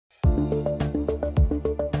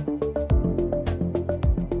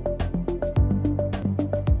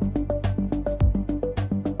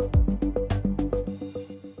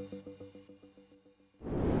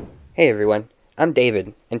Hey everyone, I'm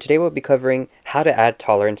David, and today we'll be covering how to add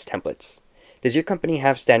tolerance templates. Does your company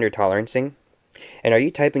have standard tolerancing? And are you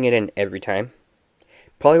typing it in every time?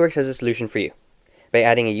 PolyWorks has a solution for you by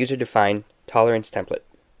adding a user-defined tolerance template.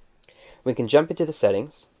 We can jump into the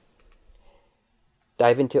settings,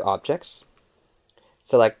 dive into objects,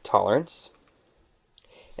 select tolerance,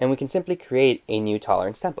 and we can simply create a new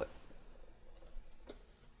tolerance template.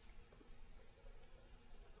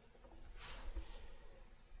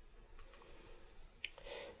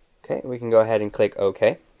 Okay, we can go ahead and click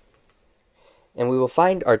OK. And we will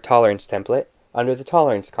find our tolerance template under the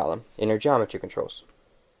tolerance column in our geometry controls.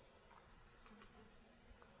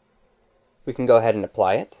 We can go ahead and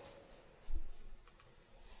apply it.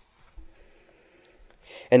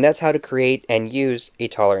 And that's how to create and use a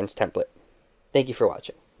tolerance template. Thank you for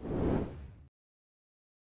watching.